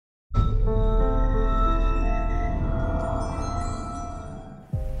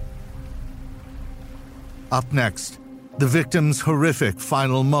Up next, the victim's horrific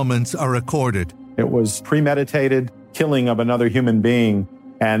final moments are recorded. It was premeditated killing of another human being,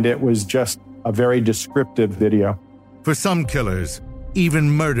 and it was just a very descriptive video. For some killers, even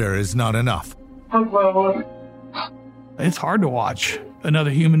murder is not enough. It's hard to watch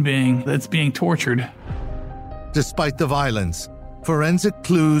another human being that's being tortured. Despite the violence, forensic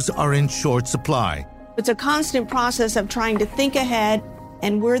clues are in short supply. It's a constant process of trying to think ahead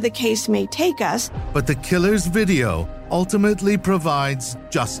and where the case may take us. But the killer's video ultimately provides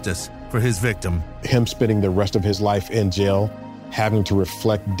justice for his victim. Him spending the rest of his life in jail, having to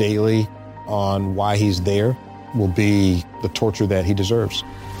reflect daily on why he's there, will be the torture that he deserves.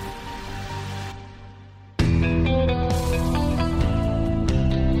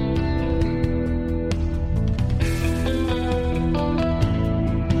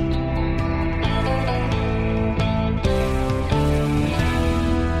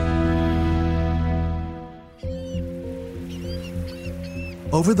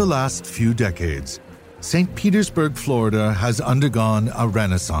 Over the last few decades, St. Petersburg, Florida has undergone a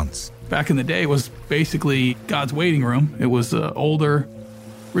renaissance. Back in the day, it was basically God's waiting room. It was older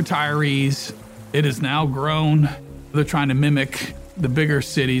retirees. It has now grown. They're trying to mimic the bigger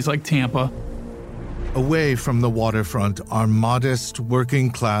cities like Tampa. Away from the waterfront are modest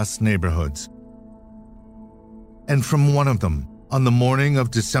working-class neighborhoods. And from one of them, on the morning of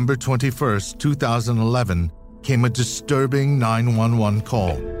December 21st, 2011, came a disturbing 911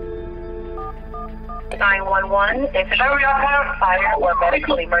 call. 911, if it's fire or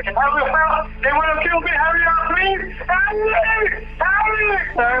medical emergency. They want to kill me, hurry up, please! Hurry!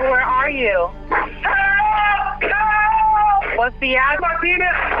 Sir, where are you? What's the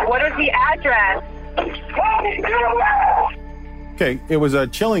address? What is the address? Okay, it was a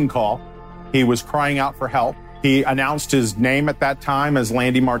chilling call. He was crying out for help. He announced his name at that time as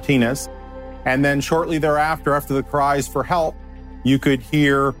Landy Martinez. And then shortly thereafter, after the cries for help, you could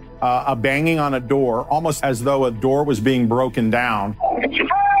hear a banging on a door, almost as though a door was being broken down.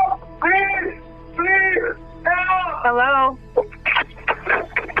 Help! Please! Please! Help! Hello?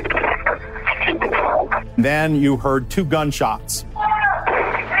 Then you heard 2 gunshots.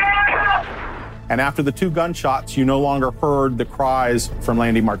 And after the 2 gunshots, you no longer heard the cries from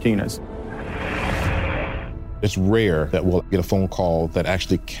Landy Martinez. It's rare that we'll get a phone call that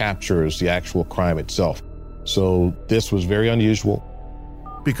actually captures the actual crime itself. So this was very unusual.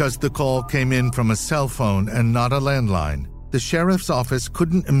 Because the call came in from a cell phone and not a landline, the sheriff's office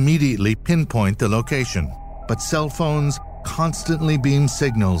couldn't immediately pinpoint the location. But cell phones constantly beam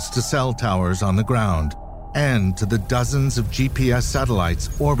signals to cell towers on the ground and to the dozens of GPS satellites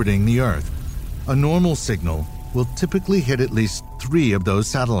orbiting the Earth. A normal signal will typically hit at least 3 of those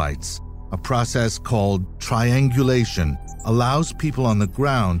satellites. A process called triangulation allows people on the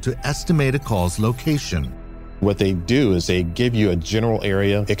ground to estimate a call's location. What they do is they give you a general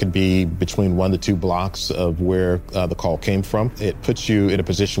area. It could be between 1 to 2 blocks of where the call came from. It puts you in a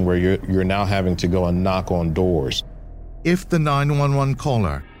position where you're now having to go and knock on doors. If the 911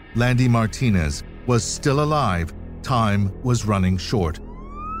 caller, Landy Martinez, was still alive, time was running short.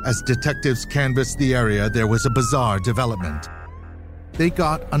 As detectives canvassed the area, there was a bizarre development. They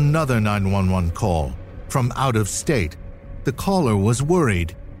got another 911 call from out of state. The caller was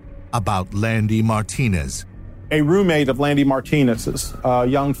worried about Landy Martinez. A roommate of Landy Martinez's, a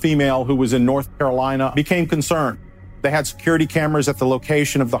young female who was in North Carolina, became concerned. They had security cameras at the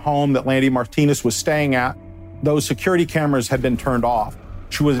location of the home that Landy Martinez was staying at. Those security cameras had been turned off.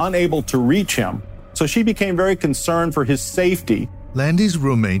 She was unable to reach him, so she became very concerned for his safety. Landy's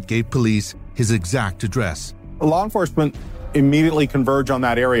roommate gave police his exact address. Law enforcement immediately converged on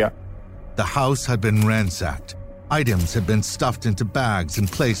that area. The house had been ransacked. Items had been stuffed into bags and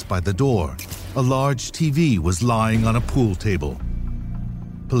placed by the door. A large TV was lying on a pool table.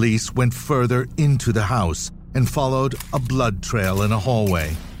 Police went further into the house and followed a blood trail in a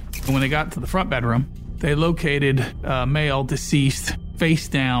hallway. When they got to the front bedroom, they located a male deceased face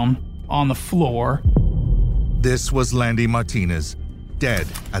down on the floor. This was Landy Martinez, dead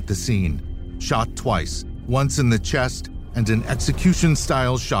at the scene, shot twice, once in the chest and an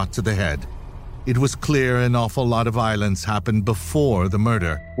execution-style shot to the head. It was clear an awful lot of violence happened before the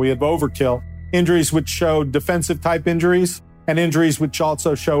murder. We have overkill, injuries which show defensive-type injuries, and injuries which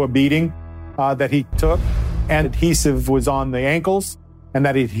also show a beating that he took. And adhesive was on the ankles, and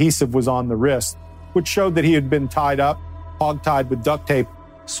that adhesive was on the wrist, which showed that he had been tied up, hog-tied with duct tape.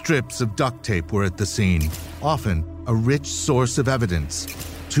 Strips of duct tape were at the scene, often a rich source of evidence.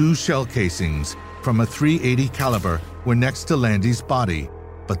 2 shell casings from a .380 caliber were next to Landy's body,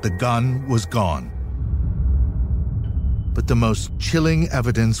 but the gun was gone. But the most chilling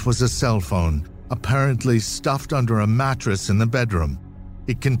evidence was a cell phone, apparently stuffed under a mattress in the bedroom.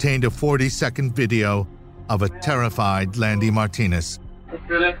 It contained a 40-second video of a terrified Landy Martinez.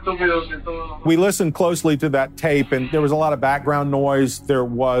 We listened closely to that tape, and there was a lot of background noise. There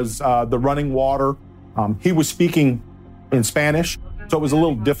was the running water. He was speaking in Spanish, so it was a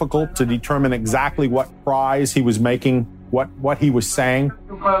little difficult to determine exactly what cries he was making, what he was saying.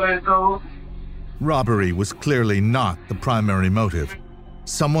 Robbery was clearly not the primary motive.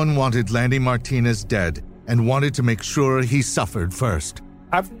 Someone wanted Landy Martinez dead and wanted to make sure he suffered first.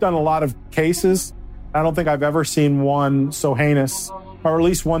 I've done a lot of cases. I don't think I've ever seen one so heinous, or at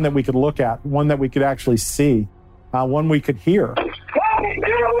least one that we could look at, one that we could actually see, one we could hear.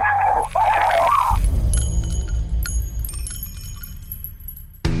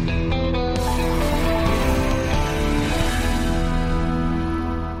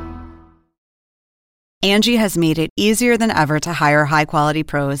 Angie has made it easier than ever to hire high-quality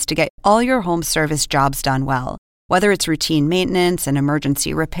pros to get all your home service jobs done well. Whether it's routine maintenance, an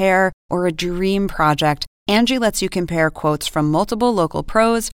emergency repair, or a dream project, Angie lets you compare quotes from multiple local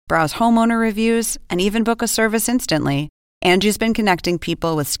pros, browse homeowner reviews, and even book a service instantly. Angie's been connecting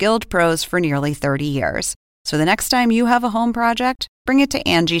people with skilled pros for nearly 30 years. So the next time you have a home project, bring it to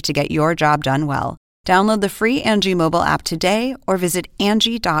Angie to get your job done well. Download the free Angie mobile app today or visit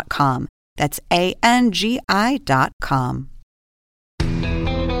Angie.com. That's ANGI.com.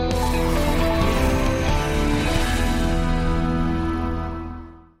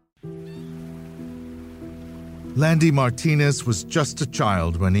 Landy Martinez was just a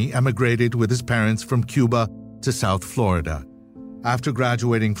child when he emigrated with his parents from Cuba to South Florida. After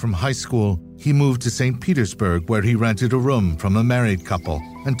graduating from high school, he moved to St. Petersburg, where he rented a room from a married couple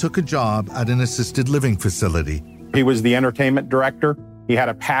and took a job at an assisted living facility. He was the entertainment director. He had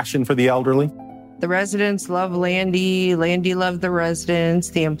a passion for the elderly. The residents loved Landy. Landy loved the residents.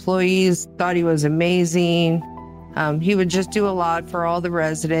 The employees thought he was amazing. He would just do a lot for all the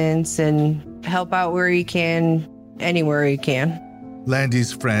residents and help out where he can, anywhere he can.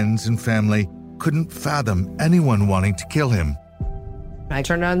 Landy's friends and family couldn't fathom anyone wanting to kill him. I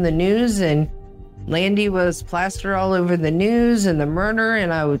turned on the news and Landy was plastered all over the news and the murder,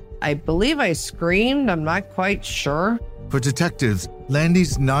 and I believe I screamed. I'm not quite sure. For detectives,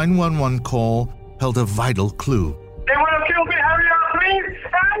 Landy's 911 call held a vital clue. They want to kill me. Hurry up, please.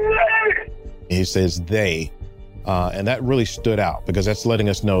 Hurry! He says they, and that really stood out because that's letting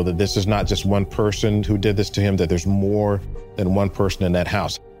us know that this is not just one person who did this to him, that there's more than one person in that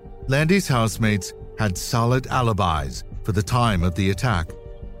house. Landy's housemates had solid alibis for the time of the attack.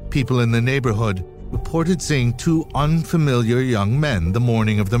 People in the neighborhood reported seeing two unfamiliar young men the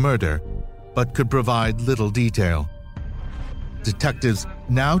morning of the murder, but could provide little detail. Detectives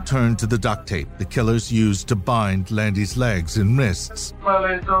now turned to the duct tape the killers used to bind Landy's legs and wrists.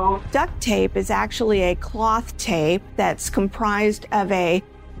 Duct tape is actually a cloth tape that's comprised of a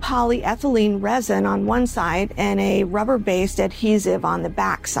polyethylene resin on one side and a rubber-based adhesive on the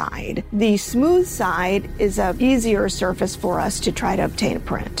back side. The smooth side is an easier surface for us to try to obtain a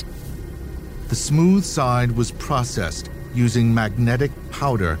print. The smooth side was processed using magnetic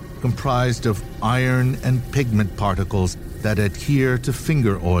powder comprised of iron and pigment particles that adhere to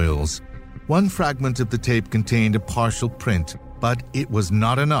finger oils. One fragment of the tape contained a partial print, but it was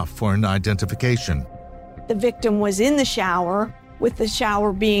not enough for an identification. The victim was in the shower. With the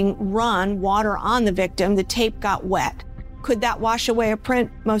shower being run, water on the victim, the tape got wet. Could that wash away a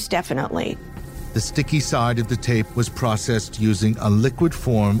print? Most definitely. The sticky side of the tape was processed using a liquid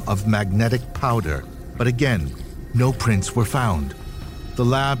form of magnetic powder, but again, no prints were found. The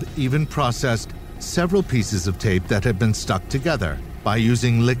lab even processed several pieces of tape that had been stuck together by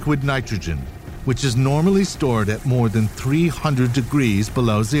using liquid nitrogen, which is normally stored at more than 300 degrees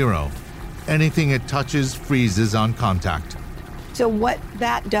below zero. Anything it touches freezes on contact. So what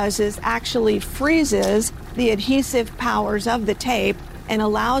that does is actually freezes the adhesive powers of the tape and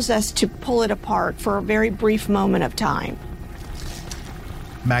allows us to pull it apart for a very brief moment of time.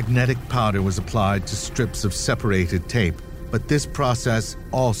 Magnetic powder was applied to strips of separated tape, but this process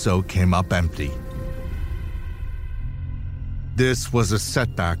also came up empty. This was a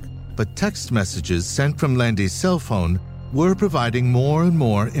setback, but text messages sent from Landy's cell phone were providing more and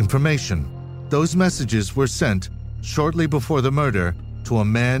more information. Those messages were sent shortly before the murder to a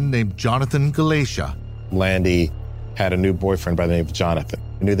man named Jonathan Galatia. Landy had a new boyfriend by the name of Jonathan.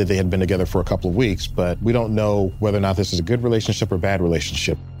 We knew that they had been together for a couple of weeks, but we don't know whether or not this is a good relationship or bad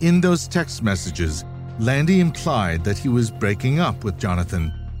relationship. In those text messages, Landy implied that he was breaking up with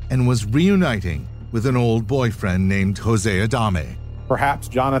Jonathan and was reuniting with an old boyfriend named Jose Adame. Perhaps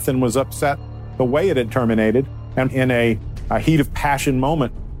Jonathan was upset the way it had terminated, and in a heat of passion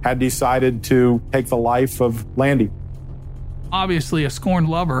moment, had decided to take the life of Landy. Obviously, a scorned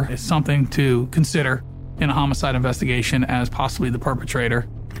lover is something to consider in a homicide investigation as possibly the perpetrator.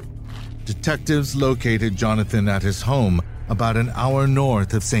 Detectives located Jonathan at his home about an hour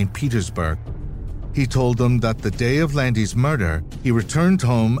north of St. Petersburg. He told them that the day of Landy's murder, he returned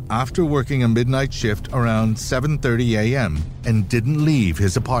home after working a midnight shift around 7:30 a.m. and didn't leave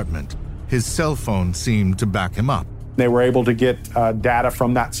his apartment. His cell phone seemed to back him up. They were able to get data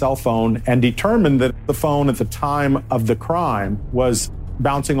from that cell phone and determined that the phone at the time of the crime was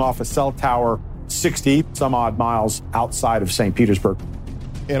bouncing off a cell tower 60 some odd miles outside of St. Petersburg.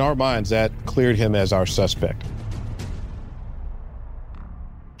 In our minds, that cleared him as our suspect.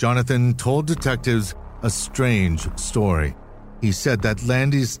 Jonathan told detectives a strange story. He said that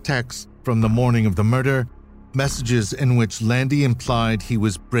Landy's texts from the morning of the murder, messages in which Landy implied he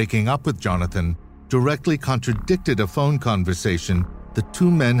was breaking up with Jonathan, directly contradicted a phone conversation the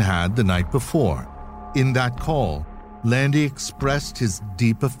two men had the night before. In that call, Landy expressed his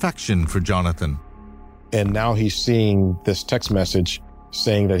deep affection for Jonathan. And now he's seeing this text message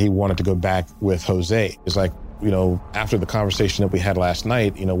saying that he wanted to go back with Jose. It's like, after the conversation that we had last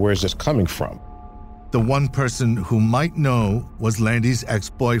night, where's this coming from? The one person who might know was Landy's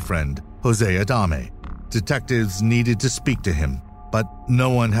ex-boyfriend, Jose Adame. Detectives needed to speak to him, but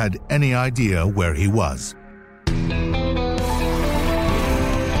no one had any idea where he was.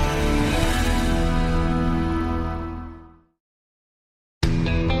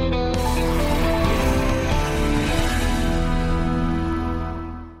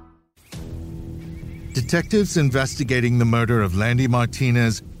 Detectives investigating the murder of Landy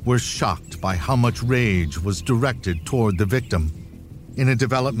Martinez were shocked by how much rage was directed toward the victim. In a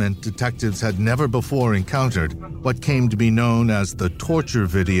development detectives had never before encountered, what came to be known as the torture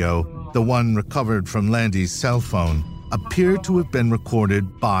video, the one recovered from Landy's cell phone, appeared to have been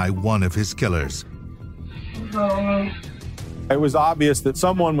recorded by one of his killers. It was obvious that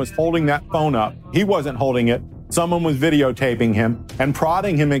someone was holding that phone up. He wasn't holding it. Someone was videotaping him and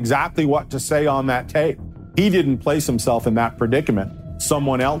prodding him exactly what to say on that tape. He didn't place himself in that predicament.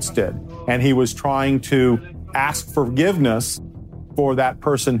 Someone else did. And he was trying to ask forgiveness for that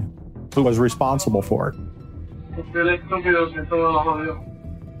person who was responsible for it.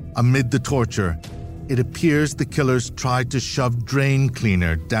 Amid the torture, it appears the killers tried to shove drain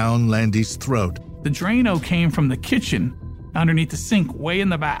cleaner down Landy's throat. The Drano came from the kitchen underneath the sink way in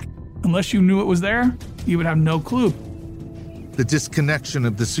the back. Unless you knew it was there, you would have no clue. The disconnection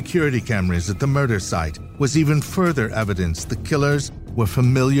of the security cameras at the murder site was even further evidence the killers were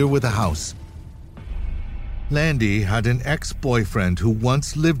familiar with the house. Landy had an ex-boyfriend who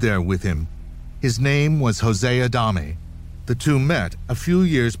once lived there with him. His name was Jose Adame. The two met a few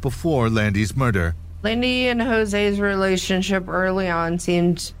years before Landy's murder. Landy and Jose's relationship early on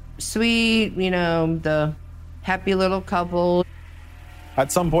seemed sweet, the happy little couple. At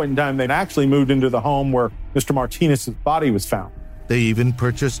some point in time, they actually moved into the home where Mr. Martinez's body was found. They even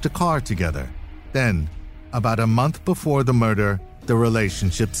purchased a car together. Then, about a month before the murder, the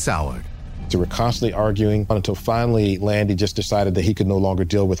relationship soured. They were constantly arguing until finally Landy just decided that he could no longer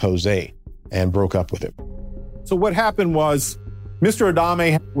deal with Jose and broke up with him. So what happened was Mr.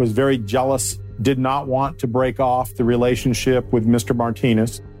 Adame was very jealous, did not want to break off the relationship with Mr.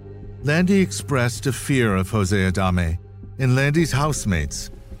 Martinez. Landy expressed a fear of Jose Adame, and Landy's housemates,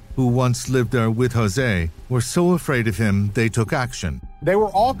 who once lived there with Jose, were so afraid of him they took action. They were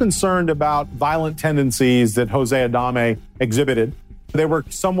all concerned about violent tendencies that Jose Adame exhibited. They were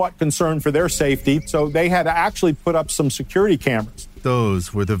somewhat concerned for their safety, so they had to actually put up some security cameras.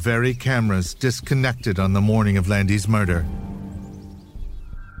 Those were the very cameras disconnected on the morning of Landy's murder.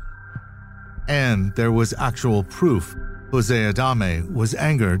 And there was actual proof Jose Adame was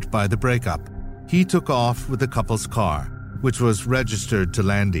angered by the breakup. He took off with the couple's car, which was registered to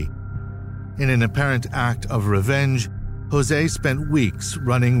Landy. In an apparent act of revenge, Jose spent weeks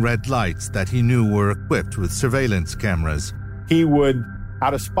running red lights that he knew were equipped with surveillance cameras. He would,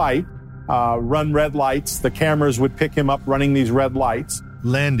 out of spite, run red lights. The cameras would pick him up running these red lights.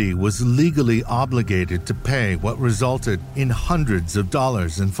 Landy was legally obligated to pay what resulted in hundreds of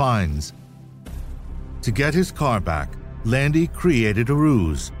dollars in fines. To get his car back, Landy created a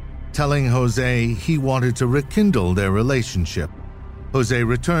ruse, telling Jose he wanted to rekindle their relationship. Jose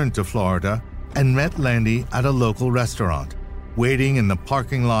returned to Florida and met Landy at a local restaurant. Waiting in the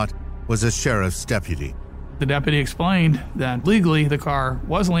parking lot was a sheriff's deputy. The deputy explained that legally the car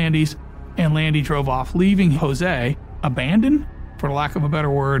was Landy's, and Landy drove off, leaving Jose abandoned, for lack of a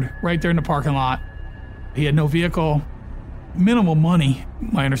better word, right there in the parking lot. He had no vehicle, minimal money,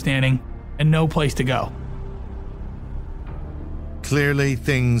 my understanding, and no place to go. Clearly,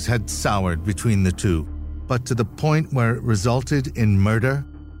 things had soured between the two, but to the point where it resulted in murder,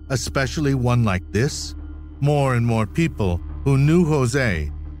 especially one like this, more and more people who knew Jose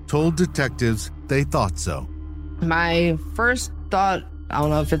told detectives they thought so. My first thought, I don't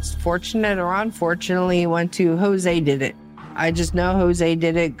know if it's fortunate or unfortunately, went to Jose did it. I just know Jose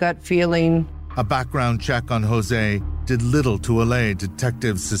did it, gut feeling. A background check on Jose did little to allay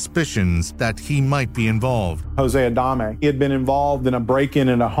detectives' suspicions that he might be involved. Jose Adame, he had been involved in a break-in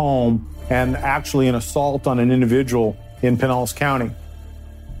in a home and actually an assault on an individual in Pinellas County.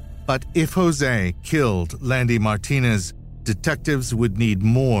 But if Jose killed Landy Martinez, detectives would need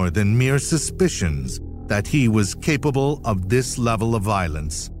more than mere suspicions that he was capable of this level of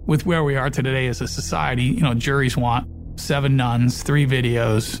violence. With where we are today as a society, juries want 7 nuns, 3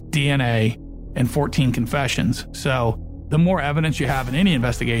 videos, DNA, and 14 confessions. So the more evidence you have in any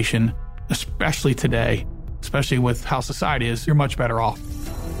investigation, especially today, especially with how society is, you're much better off.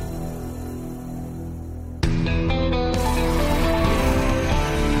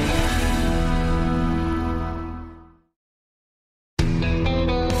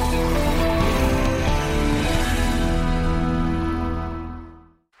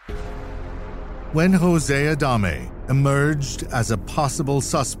 When Jose Adame emerged as a possible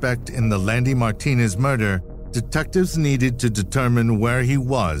suspect in the Landy Martinez murder, detectives needed to determine where he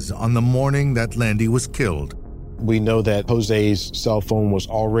was on the morning that Landy was killed. We know that Jose's cell phone was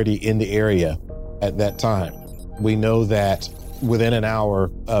already in the area at that time. We know that within an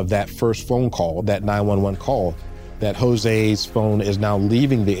hour of that first phone call, that 911 call, that Jose's phone is now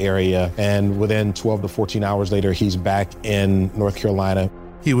leaving the area, and within 12 to 14 hours later, he's back in North Carolina.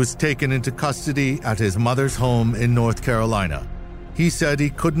 He was taken into custody at his mother's home in North Carolina. He said he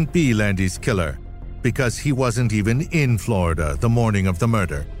couldn't be Landy's killer because he wasn't even in Florida the morning of the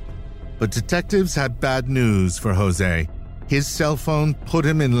murder. But detectives had bad news for Jose. His cell phone put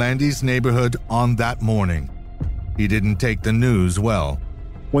him in Landy's neighborhood on that morning. He didn't take the news well.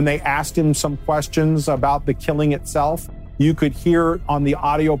 When they asked him some questions about the killing itself, you could hear on the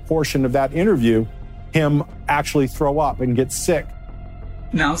audio portion of that interview him actually throw up and get sick.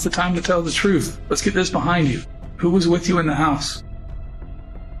 Now's the time to tell the truth. Let's get this behind you. Who was with you in the house?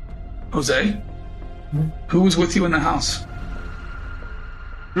 Jose? Who was with you in the house?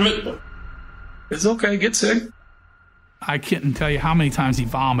 It's okay, get sick. I couldn't tell you how many times he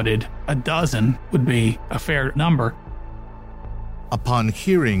vomited. 12 would be a fair number. Upon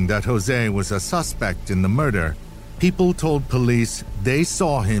hearing that Jose was a suspect in the murder, people told police they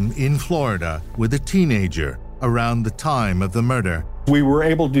saw him in Florida with a teenager around the time of the murder. We were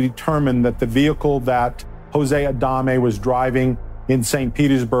able to determine that the vehicle that Jose Adame was driving in St.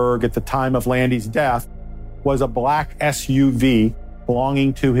 Petersburg at the time of Landy's death was a black SUV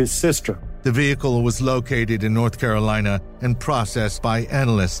belonging to his sister. The vehicle was located in North Carolina and processed by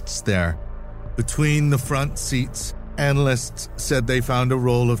analysts there. Between the front seats, analysts said they found a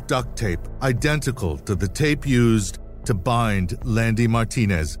roll of duct tape identical to the tape used to bind Landy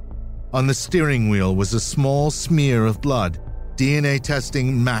Martinez. On the steering wheel was a small smear of blood. DNA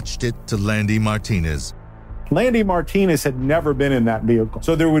testing matched it to Landy Martinez. Landy Martinez had never been in that vehicle,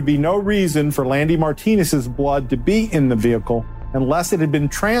 so there would be no reason for Landy Martinez's blood to be in the vehicle unless it had been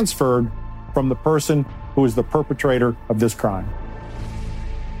transferred from the person who was the perpetrator of this crime.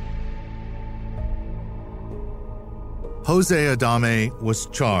 Jose Adame was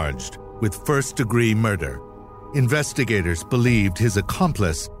charged with first-degree murder. Investigators believed his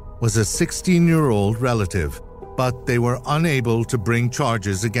accomplice was a 16-year-old relative, but they were unable to bring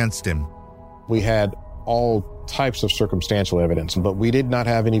charges against him. We had all types of circumstantial evidence, but we did not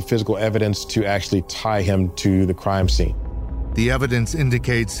have any physical evidence to actually tie him to the crime scene. The evidence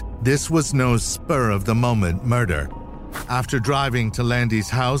indicates this was no spur-of-the-moment murder. After driving to Landy's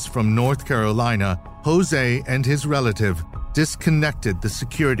house from North Carolina, Jose and his relative disconnected the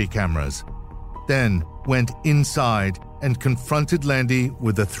security cameras, then went inside and confronted Landy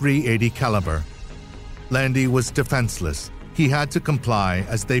with a .380 caliber. Landy was defenseless. He had to comply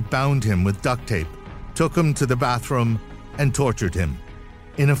as they bound him with duct tape, took him to the bathroom, and tortured him.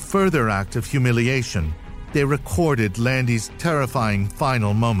 In a further act of humiliation, they recorded Landy's terrifying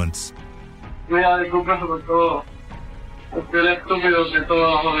final moments.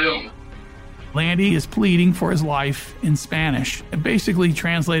 Landy is pleading for his life in Spanish. It basically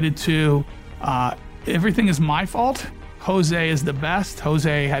translated to, everything is my fault. Jose is the best.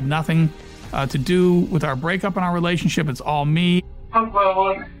 Jose had nothing to do with our breakup in our relationship. It's all me.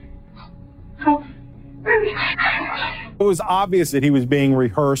 It was obvious that he was being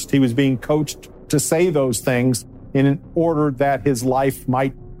rehearsed. He was being coached to say those things in order that his life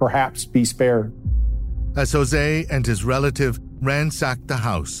might perhaps be spared. As Jose and his relative ransacked the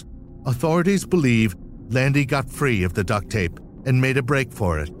house. Authorities believe Landy got free of the duct tape and made a break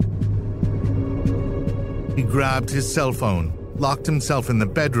for it. He grabbed his cell phone, locked himself in the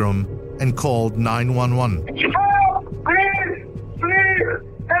bedroom, and called 911. Help! Please!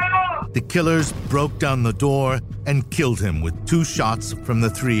 Help! The killers broke down the door and killed him with 2 shots from the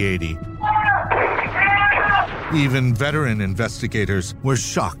 .380. Even veteran investigators were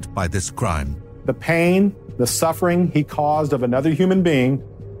shocked by this crime. The pain, the suffering he caused of another human being,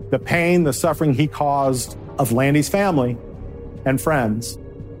 the pain, the suffering he caused of Landy's family and friends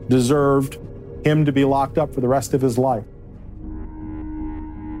deserved him to be locked up for the rest of his life.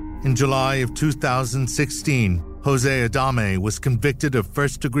 In July of 2016, Jose Adame was convicted of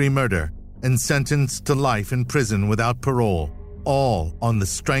first-degree murder and sentenced to life in prison without parole, all on the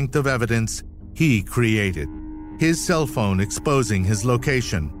strength of evidence he created. His cell phone exposing his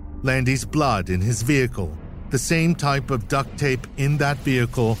location, Landy's blood in his vehicle, the same type of duct tape in that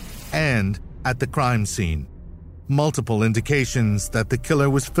vehicle and at the crime scene. Multiple indications that the killer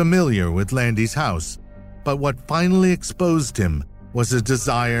was familiar with Landy's house, but what finally exposed him was a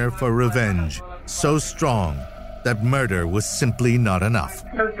desire for revenge so strong that murder was simply not enough.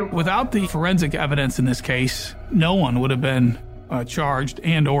 Without the forensic evidence in this case, no one would have been charged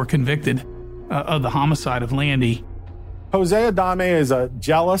and or convicted of the homicide of Landy. Jose Adame is a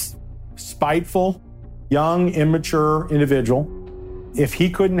jealous, spiteful, young, immature individual. If he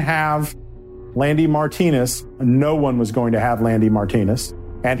couldn't have Landy Martinez, no one was going to have Landy Martinez.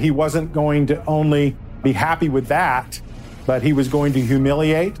 And he wasn't going to only be happy with that, but he was going to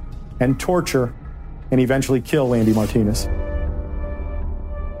humiliate and torture and eventually kill Landy Martinez.